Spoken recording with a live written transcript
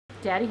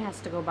Daddy has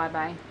to go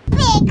bye-bye.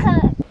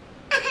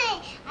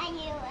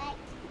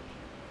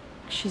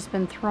 She's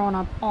been throwing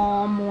up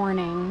all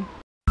morning.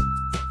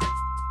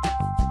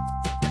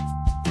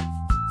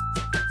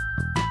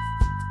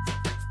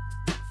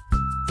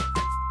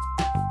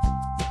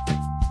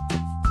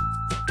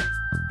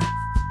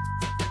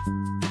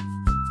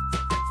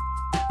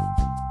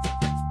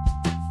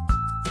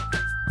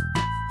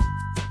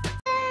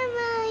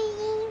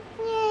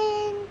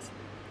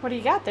 What do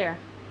you got there?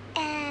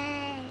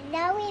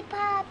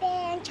 Lollipop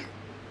and chocolate.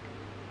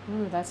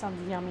 Ooh, that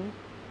sounds yummy.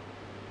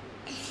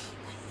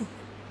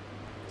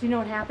 Do you know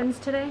what happens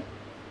today?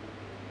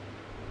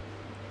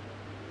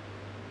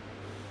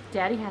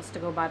 Daddy has to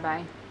go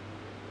bye-bye.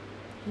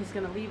 He's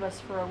gonna leave us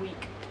for a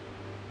week.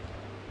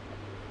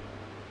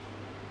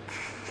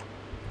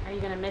 Are you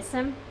gonna miss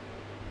him?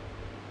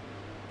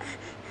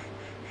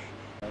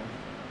 I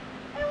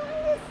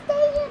want to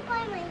stay here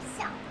by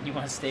myself. You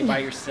want to stay by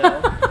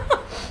yourself?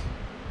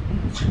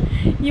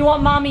 You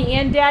want Mommy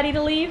and Daddy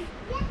to leave?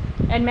 Yeah.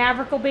 And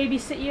Maverick will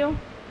babysit you?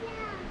 Yeah.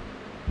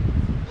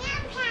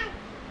 And Patton.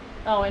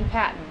 Oh, and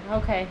Patton.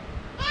 Okay.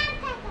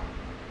 And Peppa.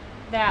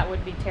 That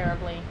would be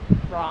terribly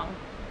wrong.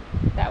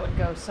 That would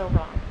go so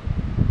wrong.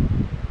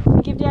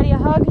 Give Daddy a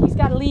hug. He's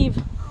got to leave.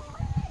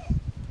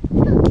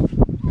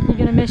 You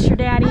gonna miss your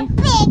daddy? A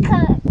big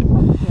hug.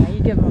 Yeah, you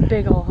give him a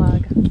big ol'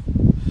 hug.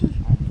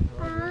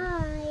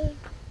 Bye.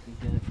 You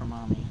did it for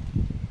Mommy.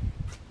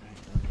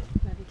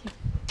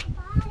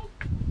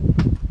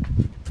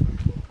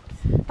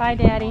 Bye,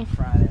 Daddy.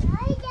 Friday.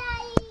 Bye,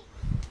 Daddy.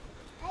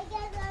 I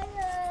got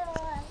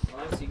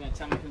Alexa, you gonna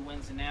tell me who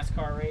wins the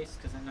NASCAR race?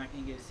 Because I'm not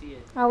gonna get to see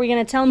it. Are we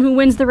gonna tell him who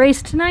wins the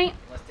race tonight?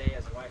 Unless Daddy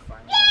has Wi-Fi.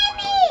 I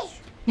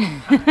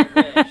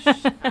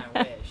wish. I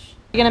wish.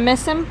 You gonna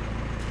miss him?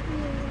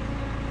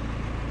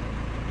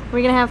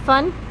 We gonna have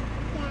fun?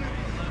 Yeah.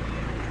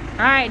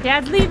 All right,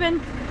 Dad's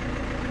leaving.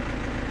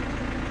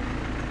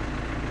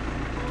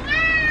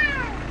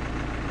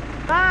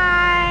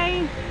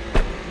 Bye.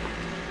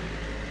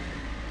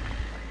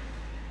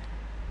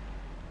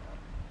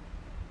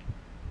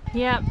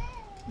 Yep,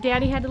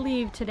 Daddy had to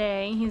leave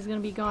today. He's gonna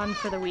be gone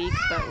for the week,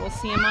 but we'll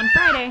see him on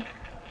Friday.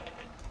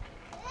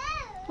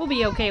 We'll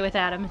be okay with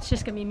Adam. It's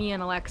just gonna be me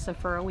and Alexa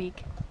for a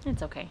week.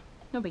 It's okay,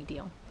 no big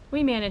deal.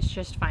 We managed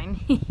just fine.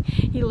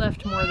 He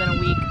left more than a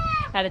week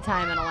at a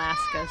time in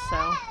Alaska,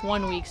 so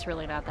 1 week's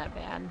really not that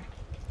bad.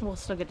 We'll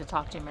still get to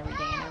talk to him every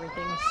day and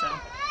everything, so.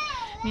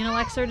 Me and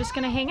Alexa are just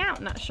gonna hang out.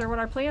 Not sure what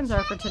our plans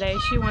are for today.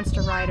 She wants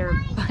to ride her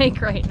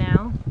bike right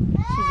now.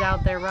 She's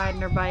out there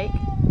riding her bike,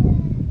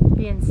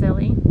 being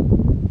silly.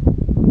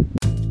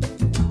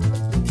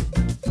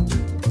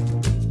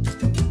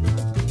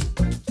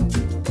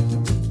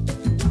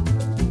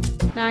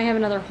 Now I have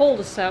another hole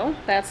to sew,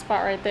 that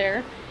spot right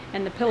there,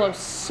 and the pillow's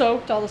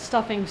soaked, all the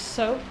stuffing's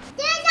soaked.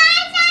 There's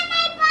eyes on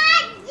my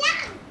butt.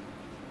 Yeah.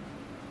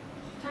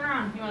 Turn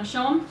around, you wanna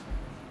show them?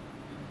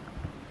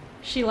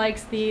 She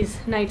likes these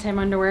nighttime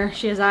underwear.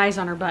 She has eyes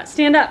on her butt.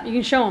 Stand up, you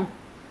can show them.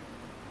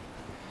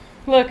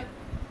 Look,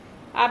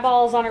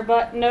 eyeballs on her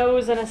butt,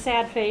 nose, and a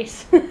sad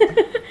face.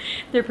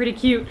 They're pretty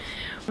cute.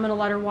 I'm gonna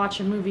let her watch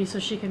a movie so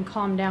she can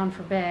calm down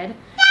for bed.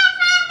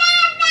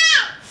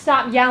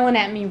 Stop yelling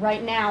at me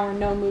right now or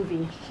no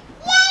movie.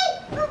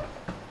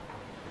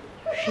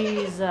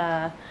 She's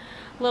a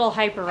little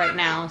hyper right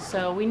now,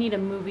 so we need a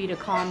movie to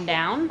calm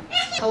down.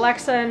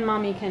 Alexa and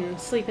Mommy can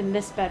sleep in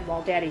this bed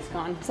while Daddy's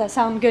gone. Does that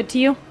sound good to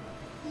you?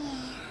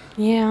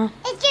 Yeah.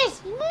 It's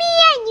just me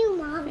and you,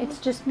 Mom. It's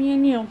just me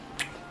and you.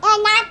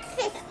 And not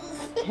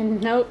sissies.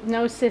 And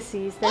no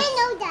sissies. And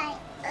no Daddy.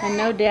 And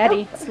no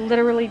Daddy. It's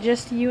literally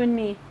just you and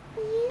me.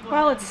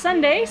 Well, it's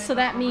Sunday, so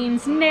that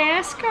means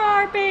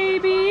NASCAR,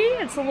 baby!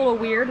 It's a little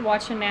weird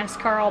watching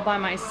NASCAR all by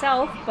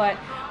myself, but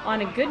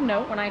on a good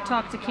note, when I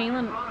talked to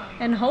Cailyn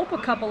and Hope a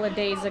couple of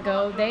days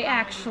ago, they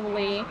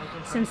actually,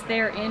 since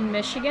they're in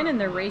Michigan and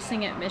they're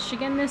racing at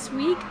Michigan this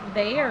week,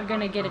 they are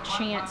going to get a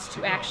chance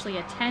to actually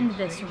attend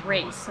this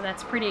race, so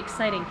that's pretty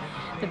exciting.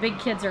 The big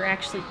kids are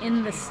actually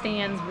in the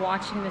stands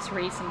watching this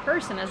race in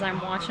person as I'm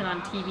watching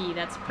on TV.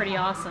 That's pretty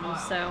awesome,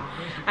 so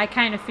I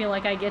kind of feel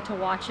like I get to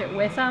watch it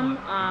with them.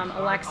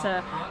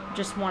 Alexa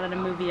just wanted a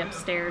movie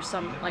upstairs,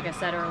 so like I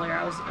said earlier,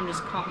 I'm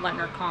just letting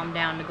her calm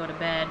down to go to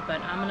bed, but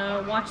I'm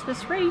going to watch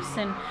this race,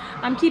 and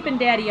I'm keeping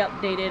Daddy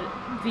updated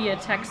via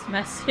text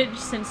message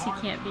since he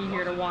can't be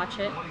here to watch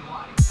it.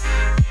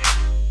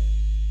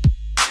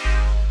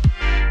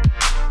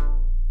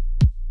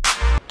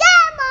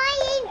 Good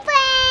morning,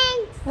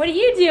 friends. What are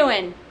you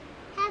doing?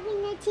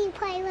 Having a tea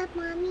party with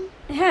Mommy.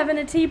 Having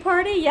a tea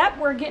party? Yep,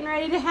 we're getting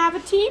ready to have a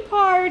tea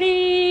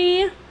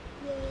party.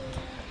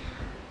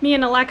 Me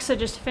and Alexa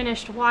just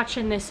finished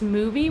watching this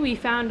movie we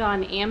found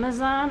on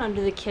Amazon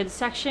under the kids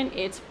section.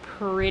 It's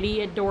pretty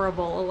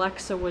adorable.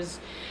 Alexa was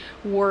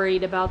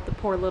worried about the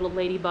poor little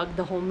ladybug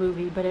the whole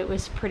movie, but it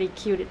was pretty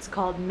cute. It's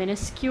called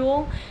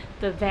Minuscule,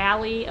 The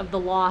Valley of the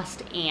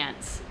Lost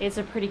Ants. It's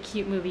a pretty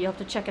cute movie. You'll have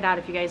to check it out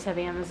if you guys have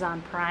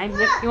Amazon Prime.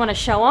 You want to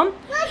show them?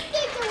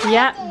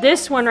 Yeah,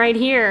 this one right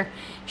here.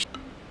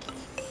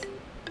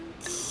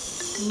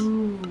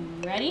 Ooh,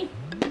 ready?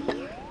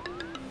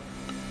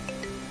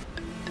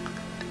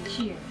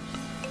 Cheers.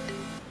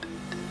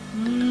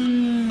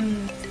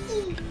 Mmm.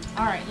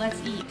 All right, let's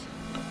eat.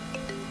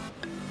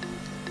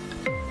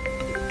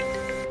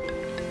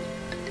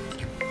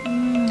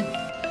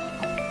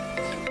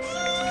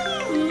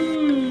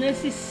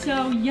 This is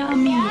so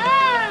yummy. You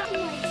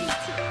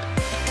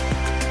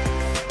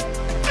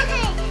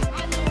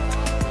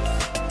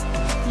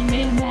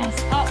made a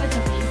mess. Oh, it's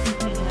okay. You can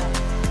clean it up.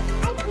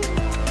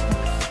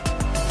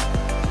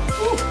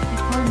 Ooh, it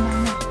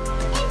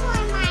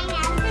burned my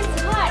mouth.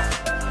 It's hot.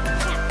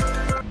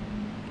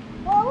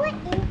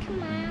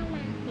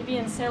 You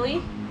being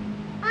silly?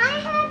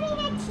 I'm having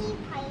a tea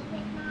party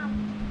with Mom.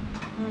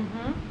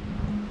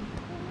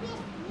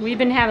 Mm-hmm. We've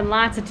been having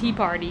lots of tea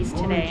parties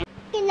today.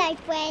 Good night,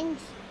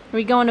 friends. Are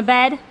we going to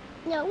bed?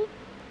 No.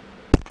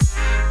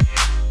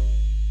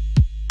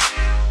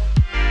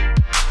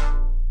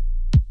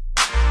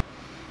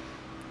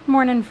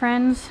 Morning,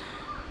 friends.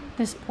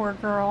 This poor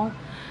girl.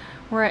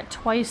 We're at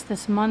twice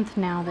this month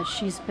now that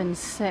she's been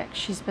sick.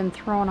 She's been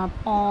throwing up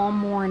all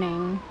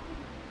morning.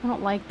 I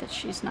don't like that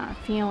she's not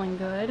feeling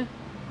good.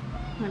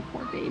 My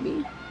poor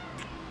baby.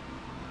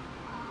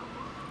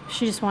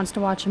 She just wants to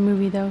watch a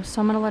movie though,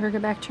 so I'm gonna let her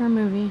get back to her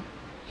movie.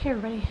 Hey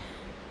everybody.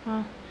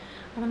 Well,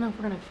 I don't know if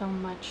we're gonna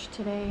film much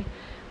today.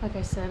 Like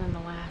I said in the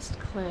last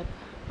clip,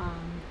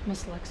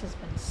 Miss Alexa's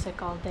been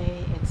sick all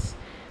day. It's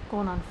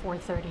going on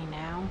 4:30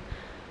 now.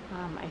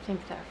 I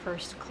think that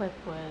first clip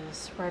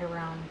was right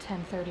around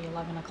 10:30,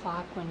 11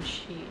 o'clock when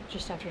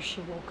just after she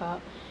woke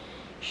up.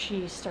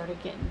 She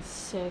started getting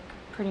sick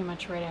pretty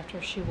much right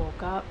after she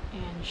woke up,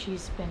 and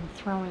she's been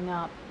throwing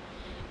up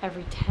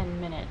every 10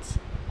 minutes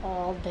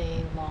all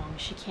day long.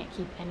 She can't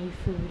keep any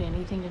food,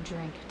 anything to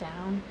drink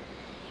down,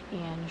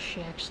 and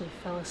she actually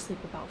fell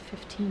asleep about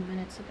 15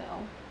 minutes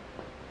ago.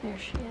 There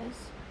she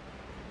is.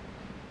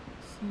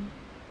 See?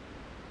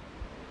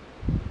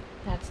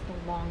 That's the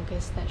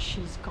longest that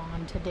she's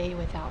gone today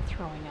without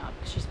throwing up.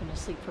 She's been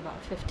asleep for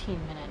about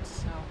 15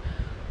 minutes, so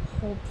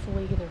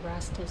hopefully the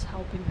rest is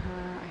helping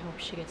her. I hope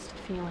she gets to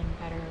feeling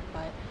better,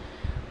 but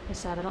like I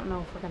said, I don't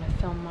know if we're going to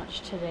film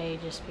much today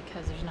just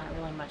because there's not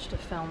really much to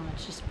film.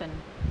 It's just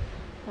been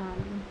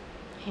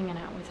hanging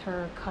out with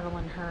her,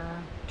 cuddling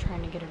her,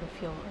 trying to get her to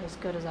feel as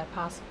good as I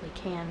possibly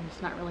can.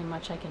 There's not really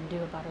much I can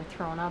do about her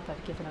throwing up.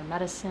 I've given her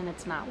medicine.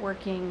 It's not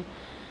working.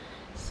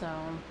 So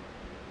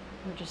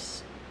we're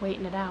just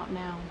waiting it out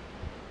now.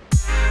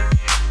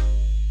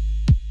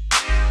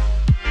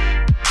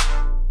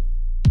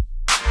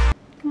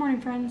 Good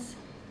morning, friends.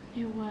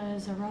 It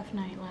was a rough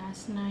night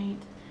last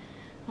night.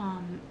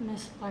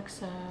 Miss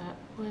Alexa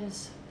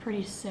was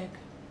pretty sick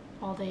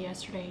all day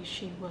yesterday.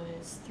 She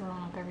was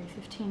throwing up every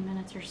 15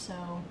 minutes or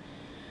so.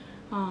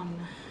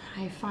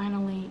 I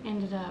finally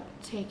ended up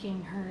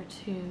taking her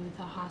to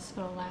the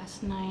hospital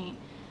last night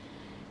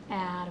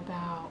at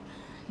about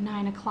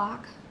 9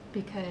 o'clock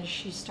because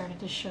she started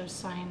to show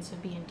signs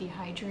of being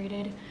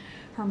dehydrated.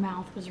 Her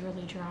mouth was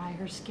really dry,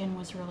 her skin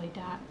was really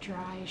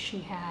dry. She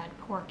had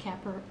poor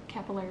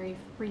capillary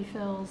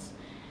refills.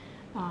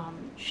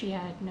 She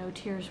had no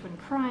tears when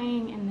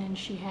crying, and then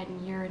she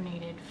hadn't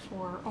urinated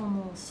for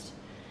almost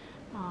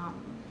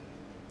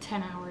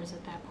 10 hours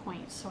at that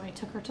point. So I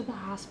took her to the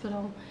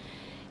hospital.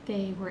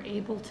 They were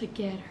able to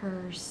get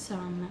her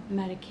some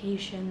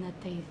medication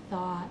that they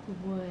thought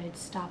would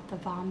stop the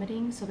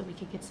vomiting so that we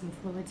could get some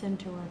fluids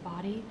into her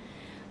body.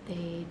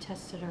 They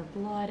tested her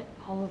blood.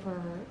 All of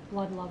her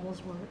blood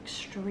levels were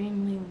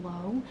extremely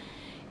low,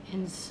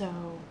 and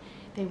so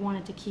they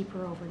wanted to keep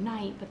her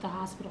overnight, but the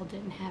hospital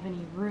didn't have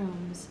any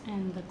rooms,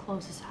 and the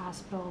closest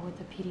hospital with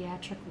a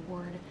pediatric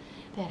ward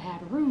that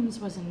had rooms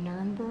was in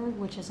Nuremberg,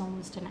 which is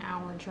almost an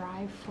hour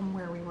drive from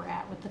where we were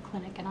at with the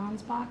clinic in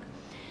Ansbach.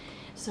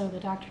 So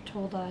the doctor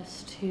told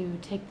us to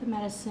take the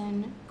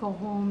medicine, go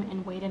home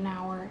and wait an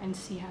hour and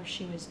see how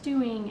she was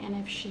doing, and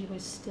if she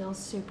was still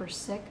super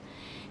sick,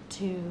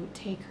 to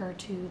take her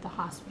to the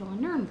hospital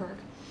in Nuremberg.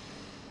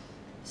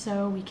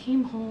 So we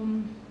came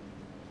home,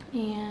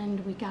 and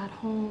we got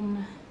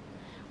home,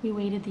 we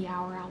waited the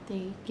hour out.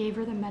 They gave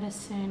her the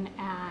medicine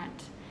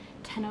at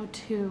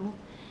 10:02,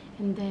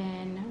 and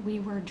then we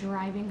were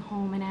driving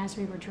home, and as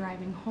we were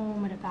driving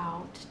home at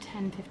about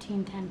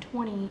 10:15,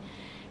 10:20,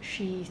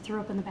 she threw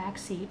up in the back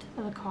seat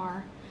of the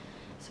car.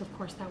 So of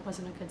course that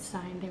wasn't a good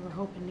sign. They were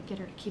hoping to get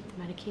her to keep the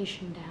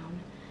medication down.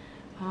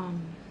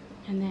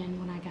 And then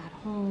when I got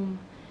home,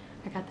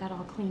 I got that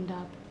all cleaned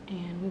up,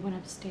 and we went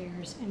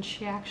upstairs, and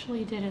she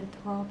actually didn't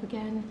throw up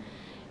again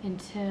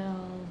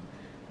until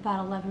about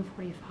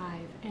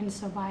 11:45. And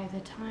so by the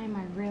time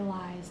I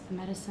realized the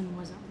medicine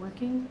wasn't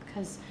working,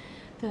 because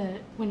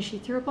when she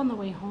threw up on the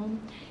way home,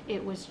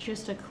 it was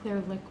just a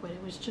clear liquid.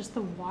 It was just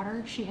the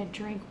water. She had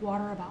drank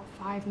water about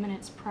 5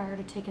 minutes prior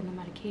to taking the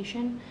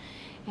medication.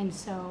 And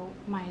so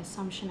my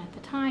assumption at the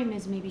time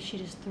is maybe she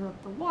just threw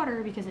up the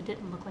water because it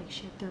didn't look like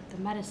she had threw up the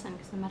medicine,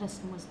 because the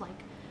medicine was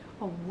like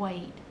a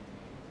white,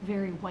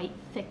 very white,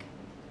 thick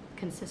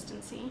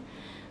consistency.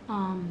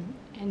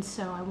 And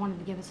so I wanted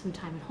to give it some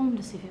time at home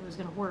to see if it was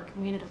going to work.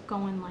 And we ended up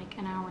going like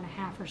an hour and a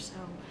half or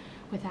so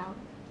without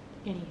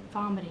any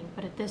vomiting.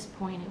 But at this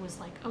point it was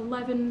like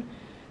 11:45,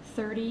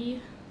 11:30,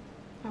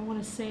 I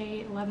want to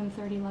say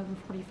 11:30,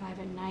 11:45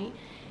 at night,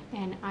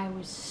 and I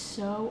was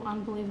so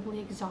unbelievably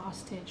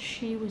exhausted.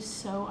 She was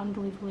so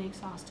unbelievably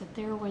exhausted.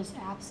 There was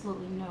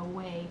absolutely no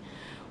way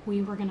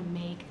we were going to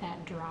make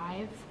that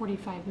drive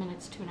 45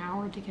 minutes to an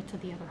hour to get to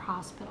the other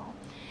hospital.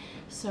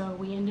 So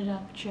we ended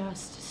up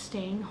just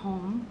staying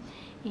home,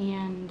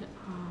 and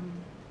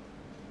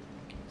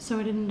so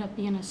it ended up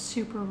being a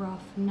super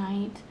rough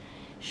night.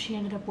 She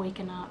ended up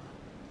waking up.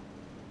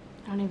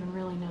 I don't even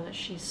really know that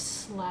she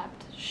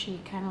slept. She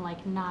kind of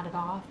like nodded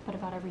off, but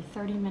about every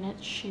 30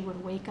 minutes she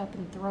would wake up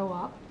and throw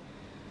up.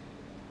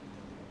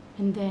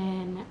 And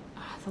then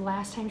the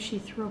last time she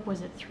threw up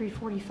was at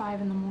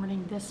 3:45 in the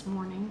morning this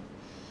morning.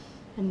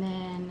 And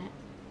then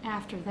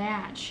after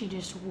that, she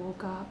just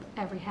woke up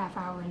every half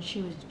hour, and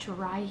she was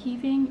dry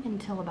heaving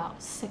until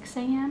about 6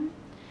 a.m.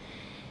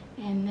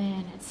 And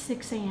then at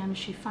 6 a.m.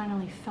 she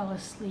finally fell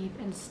asleep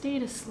and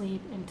stayed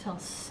asleep until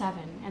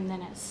 7. And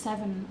then at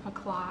 7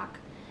 o'clock,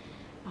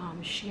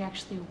 she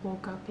actually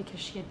woke up because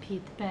she had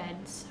peed the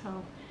bed.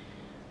 So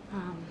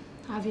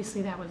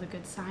obviously that was a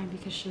good sign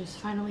because she was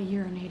finally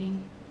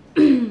urinating.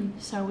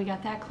 So we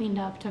got that cleaned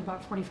up. Took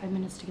about 45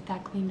 minutes to get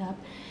that cleaned up,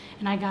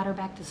 and I got her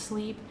back to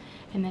sleep,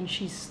 and then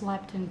she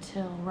slept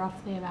until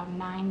roughly about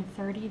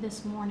 9:30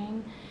 this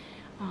morning.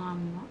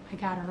 I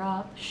got her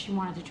up. She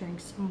wanted to drink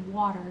some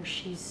water.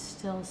 She's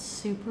still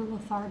super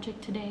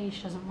lethargic today.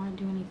 She doesn't want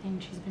to do anything.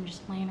 She's been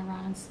just laying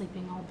around and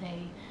sleeping all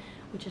day,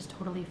 which is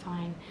totally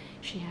fine.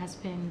 She has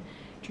been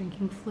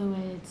drinking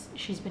fluids.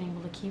 She's been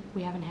able to keep,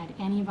 we haven't had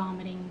any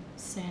vomiting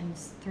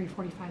since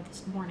 3:45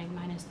 this morning,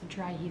 minus the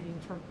dry heaving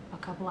for a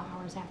couple of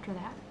hours after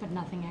that, but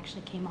nothing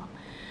actually came up.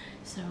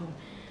 So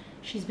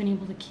she's been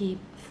able to keep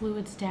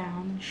fluids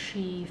down.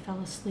 She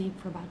fell asleep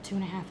for about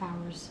 2.5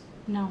 hours.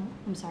 No,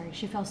 I'm sorry.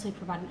 She fell asleep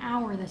for about an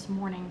hour this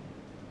morning,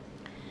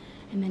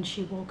 and then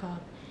she woke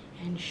up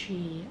and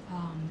she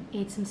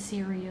ate some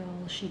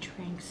cereal. She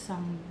drank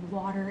some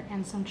water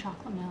and some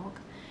chocolate milk,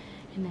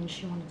 and then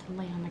she wanted to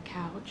lay on the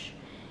couch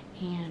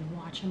and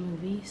watch a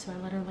movie. So I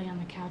let her lay on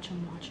the couch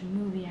and watch a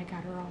movie. I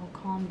got her all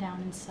calmed down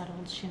and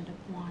settled. She ended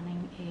up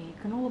wanting a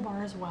granola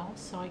bar as well,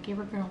 so I gave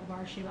her a granola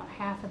bar. She ate about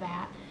half of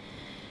that.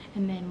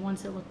 And then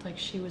once it looked like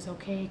she was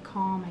okay,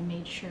 calm, I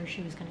made sure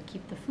she was going to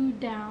keep the food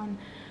down.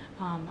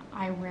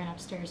 I ran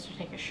upstairs to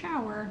take a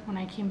shower. When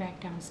I came back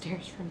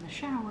downstairs from the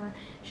shower,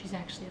 she's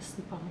actually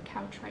asleep on the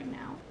couch right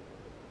now.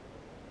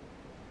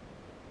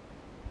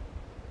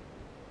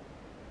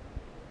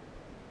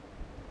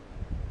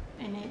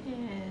 And it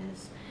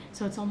is,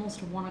 so it's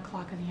almost 1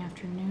 o'clock in the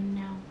afternoon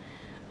now.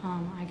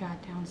 I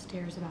got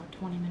downstairs about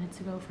 20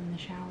 minutes ago from the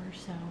shower,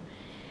 so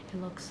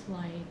it looks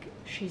like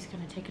she's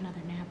going to take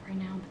another nap right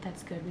now, but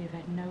that's good. We've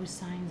had no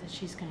signs that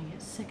she's going to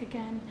get sick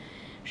again.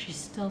 She's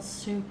still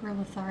super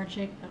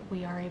lethargic, but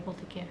we are able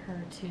to get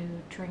her to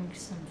drink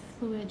some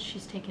fluids.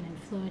 She's taken in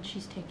fluids,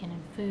 she's taken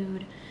in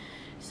food,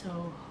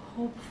 so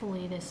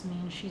hopefully this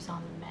means she's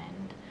on the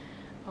mend,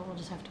 but we'll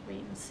just have to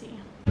wait and see.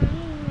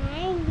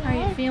 Are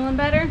you feeling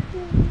better?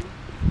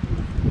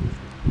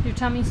 Your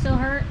tummy still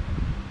hurt?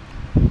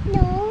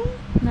 No.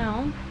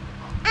 No?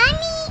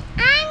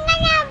 I'm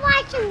gonna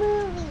watch a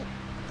movie.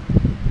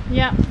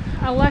 Yep.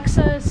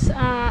 Alexa's,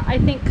 I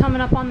think, coming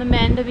up on the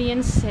mend of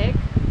being sick,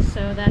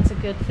 so that's a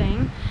good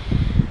thing.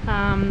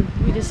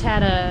 We just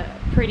had a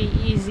pretty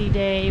easy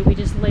day. We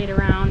just laid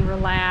around,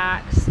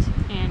 relaxed,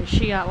 and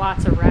she got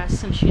lots of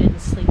rest, and she didn't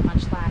sleep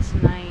much last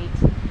night.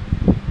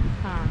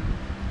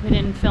 We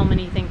didn't film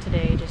anything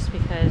today just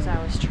because I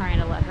was trying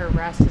to let her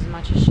rest as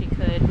much as she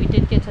could. We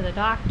did get to the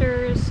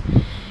doctor's,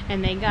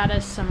 and they got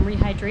us some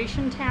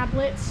rehydration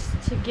tablets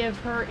to give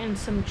her and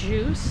some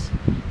juice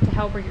to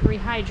help her get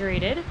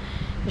rehydrated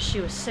because she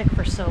was sick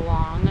for so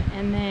long.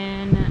 And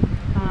then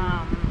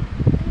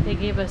they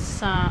gave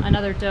us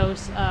another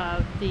dose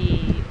of the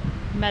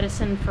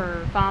medicine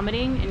for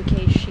vomiting in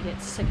case she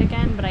gets sick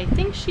again. But I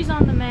think she's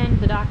on the mend.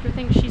 The doctor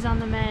thinks she's on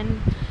the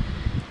mend.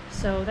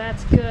 So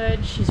that's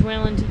good. She's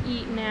willing to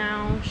eat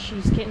now.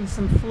 She's getting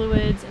some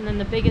fluids. And then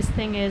the biggest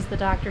thing is the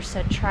doctor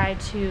said try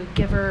to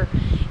give her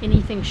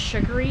anything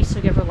sugary. So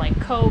give her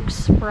like Coke,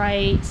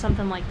 Sprite,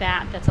 something like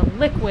that. That's a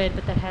liquid,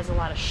 but that has a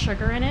lot of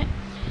sugar in it.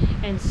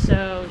 And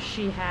so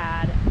she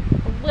had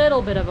a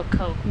little bit of a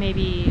Coke,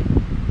 maybe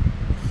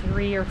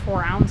 3 or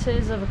 4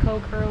 ounces of a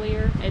Coke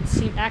earlier. It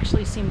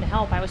actually seemed to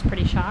help. I was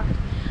pretty shocked.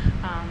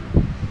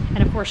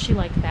 And of course she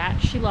liked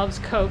that. She loves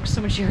Coke, so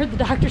when she heard the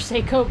doctor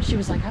say Coke, she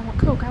was like, I want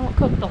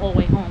Coke the whole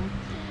way home.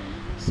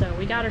 So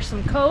we got her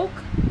some Coke,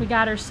 we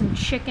got her some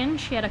chicken.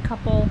 She had a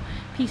couple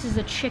pieces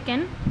of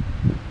chicken.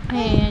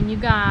 And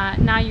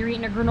now you're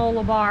eating a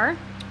granola bar.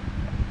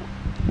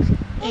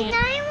 And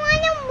I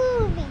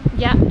want a movie.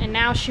 Yep, and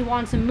now she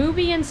wants a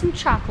movie and some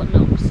chocolate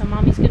milk. So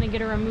mommy's gonna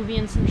get her a movie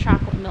and some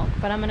chocolate milk.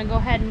 But I'm gonna go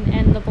ahead and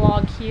end the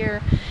vlog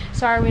here.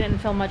 Sorry we didn't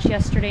film much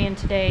yesterday and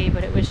today,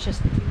 but it was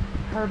just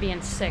her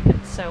being sick,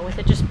 and so with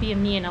it just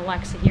being me and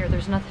Alexa here,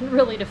 there's nothing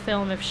really to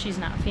film if she's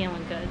not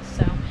feeling good.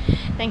 So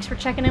thanks for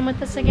checking in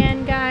with us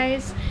again,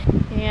 guys,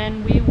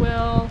 and we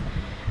will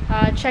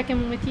check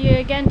in with you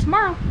again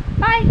tomorrow.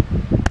 Bye.